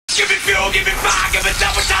Give me fuel, give me fire, give me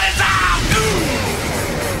double shot is out.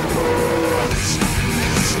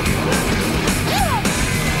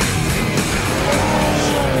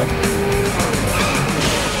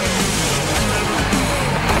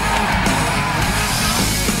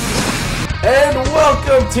 And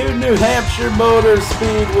welcome to New Hampshire Motor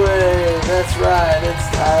Speedway. That's right,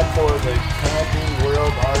 it's time for the Camping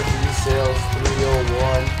World RV Sales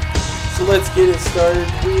 301. So let's get it started.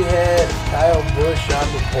 We had Kyle Busch on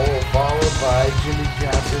the pole, followed by Jimmy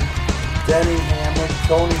Johnson, Denny Hamlin,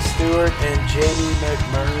 Tony Stewart, and Jamie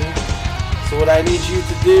McMurray. So what I need you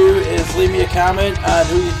to do is leave me a comment on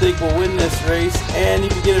who you think will win this race, and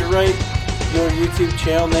if you get it right, your YouTube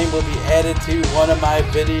channel name will be added to one of my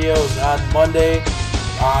videos on Monday.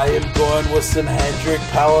 I am going with some Hendrick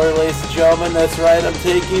power, ladies and gentlemen. That's right, I'm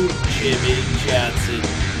taking Jimmy Johnson.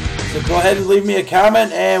 So go ahead and leave me a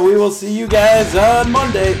comment, and we will see you guys on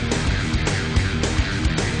Monday.